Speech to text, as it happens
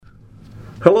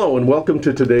Hello and welcome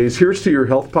to today's Here's to Your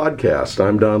Health podcast.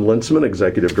 I'm Don Linsman,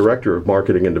 Executive Director of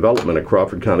Marketing and Development at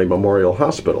Crawford County Memorial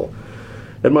Hospital.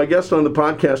 And my guest on the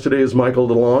podcast today is Michael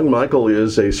Delong. Michael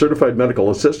is a certified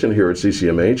medical assistant here at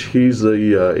CCMH. He's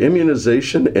the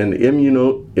immunization and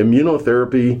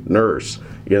immunotherapy nurse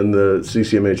in the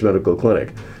CCMH Medical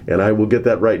Clinic. And I will get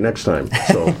that right next time.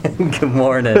 So, Good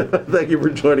morning. Thank you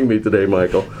for joining me today,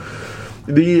 Michael.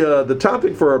 The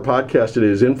topic for our podcast today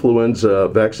is Influenza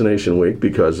Vaccination Week,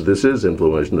 because this is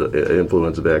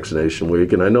Influenza Vaccination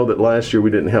Week. And I know that last year we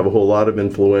didn't have a whole lot of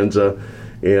influenza,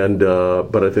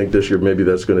 but I think this year maybe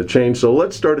that's going to change. So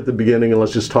let's start at the beginning and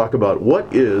let's just talk about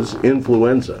what is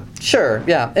influenza. Sure,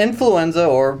 yeah. Influenza,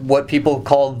 or what people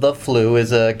call the flu,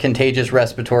 is a contagious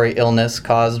respiratory illness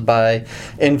caused by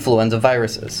influenza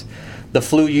viruses. The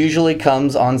flu usually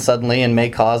comes on suddenly and may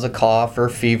cause a cough or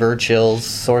fever, chills,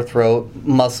 sore throat,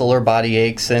 muscle or body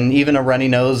aches, and even a runny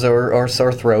nose or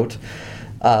sore throat.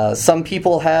 Some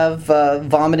people have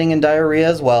vomiting and diarrhea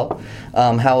as well.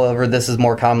 However, this is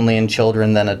more commonly in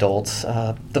children than adults.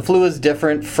 The flu is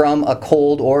different from a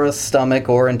cold or a stomach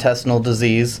or intestinal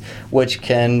disease, which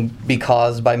can be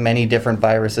caused by many different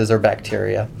viruses or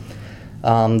bacteria.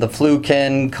 The flu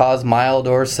can cause mild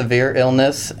or severe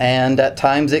illness, and at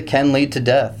times it can lead to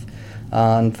death.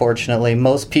 Unfortunately,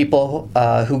 most people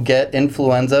who get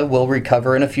influenza will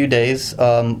recover in a few days,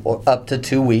 or up to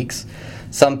 2 weeks.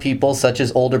 Some people, such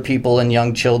as older people and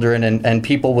young children and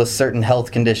people with certain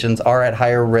health conditions, are at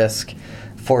higher risk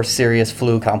for serious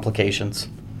flu complications.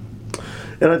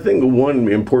 And I think one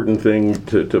important thing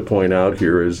to point out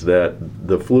here is that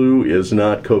the flu is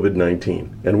not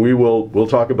COVID-19. And we'll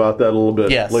talk about that a little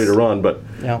bit later on. But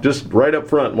just right up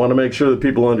front, want to make sure that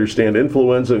people understand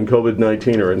influenza and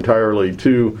COVID-19 are entirely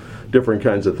two different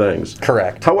kinds of things.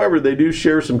 Correct. However, they do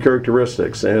share some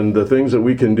characteristics. And the things that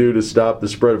we can do to stop the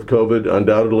spread of COVID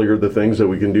undoubtedly are the things that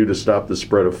we can do to stop the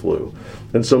spread of flu.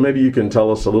 And so maybe you can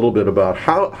tell us a little bit about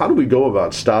how do we go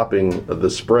about stopping the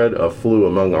spread of flu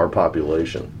among our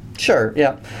population? Sure,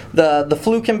 yeah. The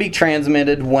flu can be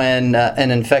transmitted when an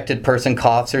infected person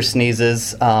coughs or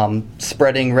sneezes,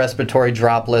 spreading respiratory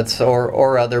droplets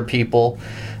or other people.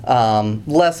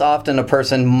 Less often a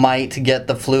person might get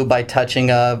the flu by touching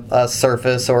a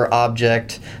surface or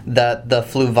object that the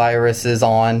flu virus is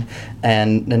on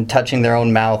and touching their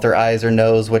own mouth or eyes or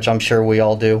nose, which I'm sure we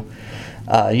all do.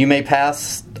 You may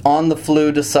pass on the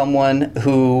flu to someone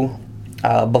who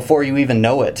before you even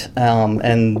know it,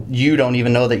 and you don't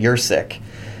even know that you're sick.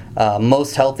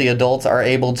 Most healthy adults are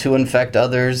able to infect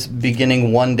others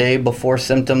beginning 1 day before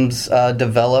symptoms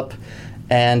develop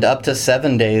and up to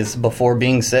 7 days before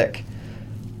being sick.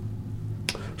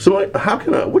 So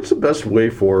what's the best way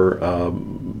for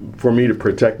me to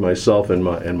protect myself and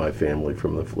my family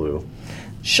from the flu?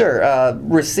 Sure.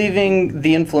 Receiving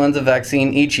the influenza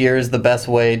vaccine each year is the best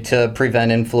way to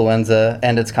prevent influenza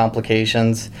and its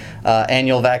complications.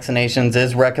 Annual vaccinations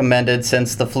is recommended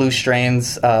since the flu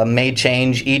strains may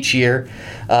change each year.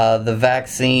 The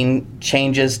vaccine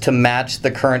changes to match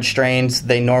the current strains.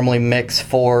 They normally mix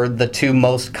for the two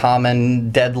most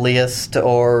common, deadliest,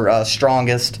 or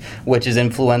strongest, which is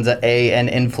influenza A and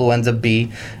influenza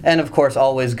B. And, of course,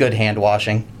 always good hand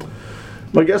washing.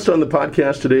 My guest on the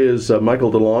podcast today is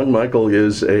Michael Delong. Michael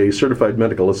is a certified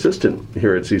medical assistant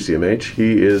here at CCMH.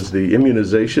 He is the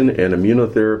immunization and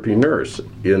immunotherapy nurse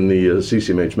in the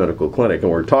CCMH Medical Clinic. And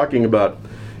we're talking about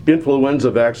influenza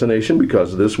vaccination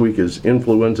because this week is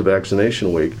Influenza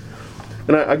Vaccination Week.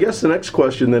 And I guess the next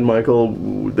question then, Michael,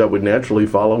 that would naturally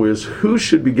follow is who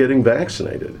should be getting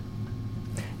vaccinated?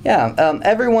 Yeah,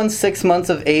 everyone 6 months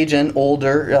of age and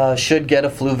older should get a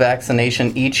flu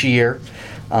vaccination each year.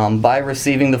 By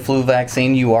receiving the flu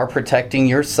vaccine, you are protecting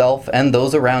yourself and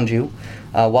those around you.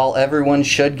 While everyone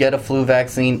should get a flu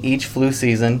vaccine each flu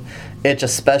season, it's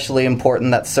especially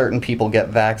important that certain people get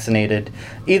vaccinated,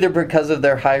 either because of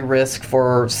their high risk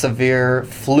for severe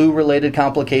flu-related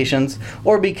complications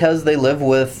or because they live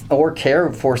with or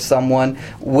care for someone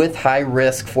with high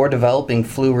risk for developing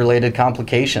flu-related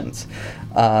complications.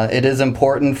 It is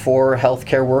important for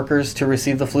healthcare workers to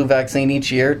receive the flu vaccine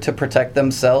each year to protect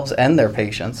themselves and their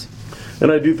patients.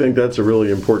 And I do think that's a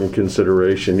really important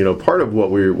consideration. You know, part of what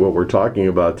we're talking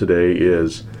about today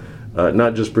is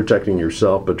not just protecting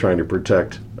yourself, but trying to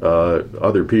protect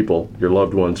other people, your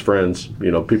loved ones, friends,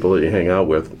 people that you hang out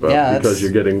with, because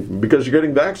you're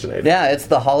getting vaccinated. Yeah, it's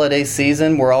the holiday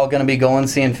season. We're all going to be going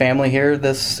seeing family here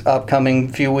this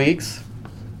upcoming few weeks.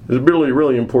 It's really,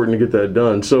 really important to get that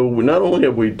done. So not only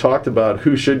have we talked about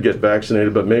who should get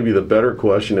vaccinated, but maybe the better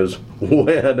question is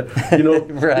when.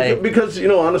 Right. Because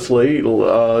honestly,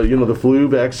 the flu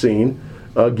vaccine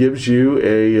gives you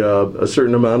a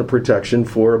certain amount of protection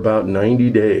for about 90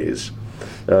 days.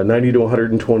 90 to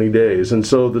 120 daes. And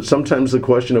so that sometimes the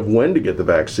question of when to get the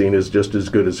vaccine is just as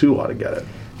good as who ought to get it.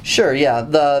 Sure, yeah.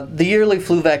 The yearly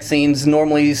flu vaccines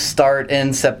normally start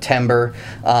in September,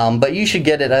 but you should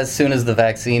get it as soon as the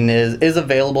vaccine is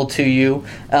available to you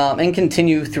and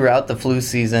continue throughout the flu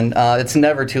season. It's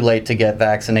never too late to get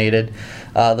vaccinated.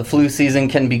 The flu season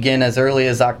can begin as early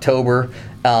as October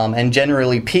and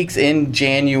generally peaks in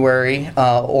January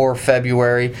or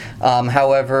February.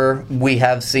 However, we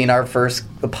have seen our first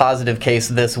positive case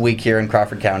this week here in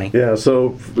Crawford County. Yeah,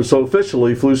 so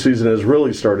officially flu season has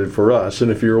really started for us,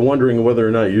 and if you're wondering whether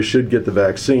or not you should get the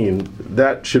vaccine,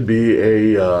 that should be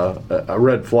a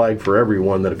red flag for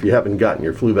everyone, that if you haven't gotten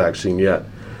your flu vaccine yet,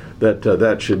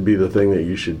 that should be the thing that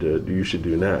you should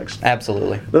do next.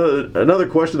 Absolutely. Another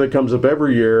question that comes up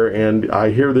every year, and I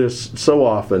hear this so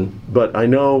often, but I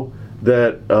know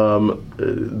that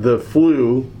the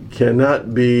flu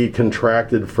cannot be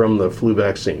contracted from the flu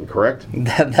vaccine, correct?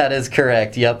 That is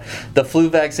correct, yep. The flu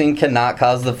vaccine cannot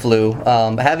cause the flu.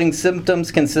 Having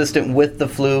symptoms consistent with the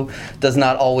flu does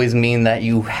not always mean that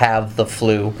you have the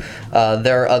flu.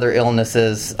 There are other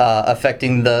illnesses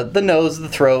affecting the nose, the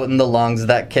throat, and the lungs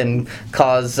that can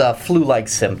cause flu-like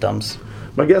symptoms.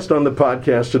 My guest on the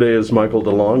podcast today is Michael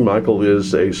Delong. Michael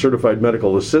is a certified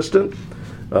medical assistant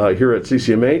here at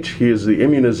CCMH. He is the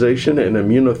immunization and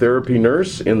immunotherapy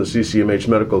nurse in the CCMH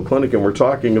Medical Clinic, and we're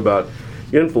talking about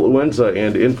influenza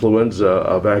and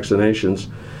influenza vaccinations.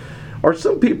 Are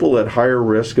some people at higher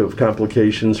risk of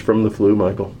complications from the flu,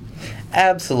 Michael?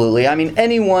 Absolutely. I mean,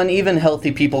 anyone, even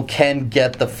healthy people, can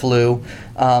get the flu.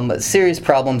 Serious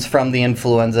problems from the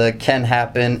influenza can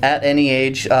happen at any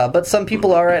age, but some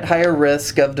people are at higher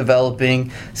risk of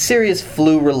developing serious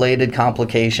flu-related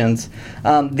complications.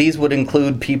 These would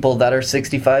include people that are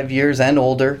 65 years and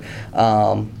older,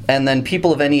 and then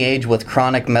people of any age with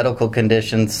chronic medical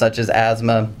conditions such as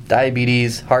asthma,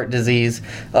 diabetes, heart disease,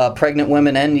 pregnant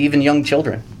women, and even young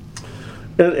children.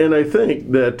 And I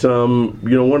think that,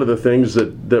 one of the things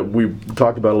that we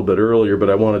talked about a little bit earlier, but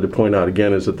I wanted to point out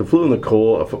again, is that the flu and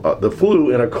the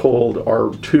flu and a cold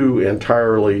are two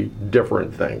entirely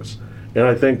different things. And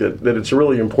I think that it's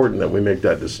really important that we make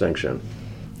that distinction.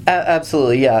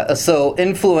 Absolutely, yeah. So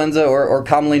influenza, or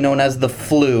commonly known as the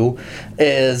flu,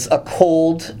 is a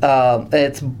cold.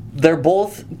 They're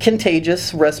both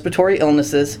contagious respiratory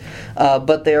illnesses,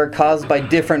 but they are caused by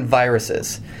different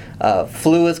viruses.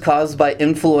 Flu is caused by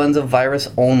influenza virus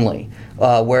only,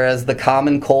 whereas the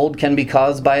common cold can be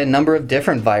caused by a number of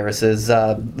different viruses,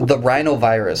 the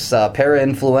rhinovirus,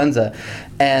 parainfluenza,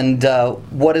 and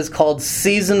what is called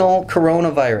seasonal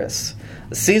coronavirus.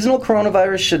 Seasonal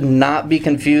coronavirus should not be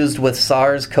confused with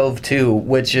SARS-CoV-2,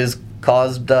 which is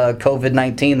caused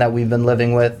COVID-19 that we've been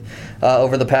living with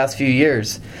over the past few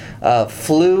years.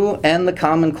 Flu and the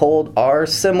common cold are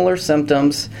similar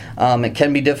symptoms. It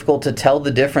can be difficult to tell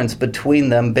the difference between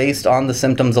them based on the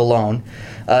symptoms alone.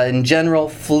 In general,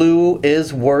 flu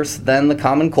is worse than the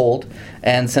common cold,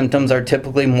 and symptoms are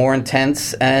typically more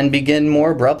intense and begin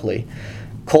more abruptly.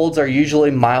 Colds are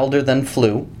usually milder than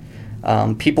flu.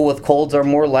 People with colds are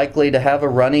more likely to have a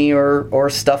runny or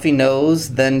stuffy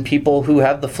nose than people who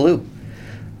have the flu.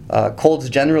 Colds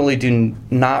generally do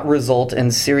not result in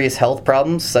serious health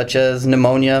problems such as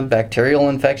pneumonia, bacterial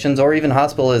infections, or even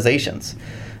hospitalizations.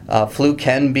 Flu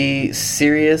can be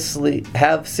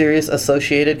have serious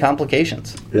associated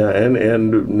complications. Yeah,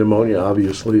 and pneumonia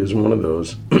obviously is one of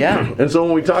those. Yeah. And so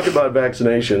when we talk about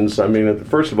vaccinations, I mean,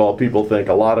 first of all, people think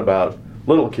a lot about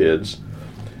little kids,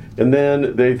 and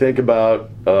then they think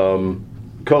about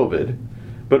COVID.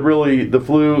 But really, the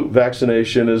flu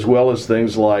vaccination, as well as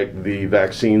things like the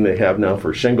vaccine they have now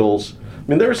for shingles. I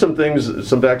mean, there are some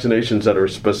vaccinations that are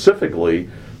specifically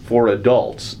for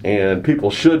adults, and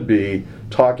people should be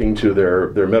talking to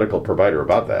their medical provider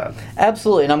about that.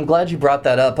 Absolutely, and I'm glad you brought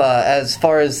that up. As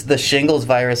far as the shingles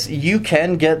virus, you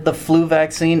can get the flu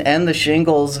vaccine and the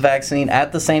shingles vaccine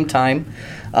at the same time.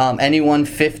 Anyone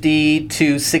 50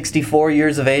 to 64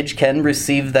 years of age can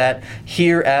receive that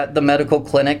here at the medical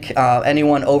clinic.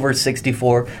 Anyone over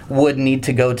 64 would need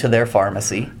to go to their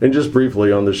pharmacy. And just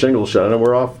briefly on the shingles shot, and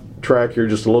we're off track here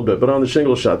just a little bit, but on the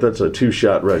shingles shot, that's a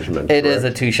 2-shot regimen. It is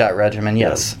a 2-shot regimen,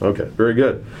 yes. Yeah. Okay, very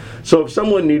good. So if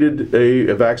someone needed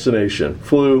a vaccination,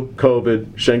 flu,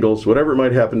 COVID, shingles, whatever it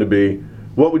might happen to be,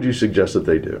 what would you suggest that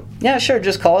they do? Yeah, sure.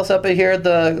 Just call us up here at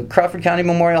the Crawford County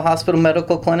Memorial Hospital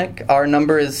Medical Clinic. Our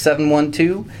number is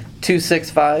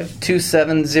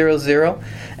 712-265-2700,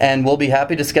 and we'll be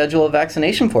happy to schedule a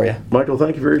vaccination for you. Michael,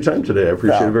 thank you for your time today. I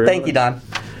appreciate it very much. Thank you, Don.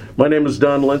 My name is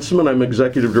Don Lintzman. I'm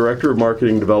Executive Director of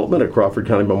Marketing Development at Crawford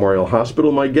County Memorial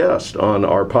Hospital. My guest on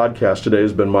our podcast today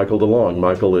has been Michael DeLong.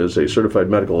 Michael is a certified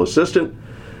medical assistant,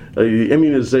 an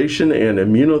immunization and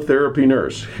immunotherapy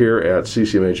nurse here at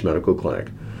CCMH Medical Clinic.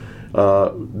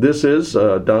 This is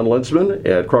Don Lintzman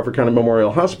at Crawford County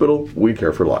Memorial Hospital. We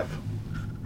care for life.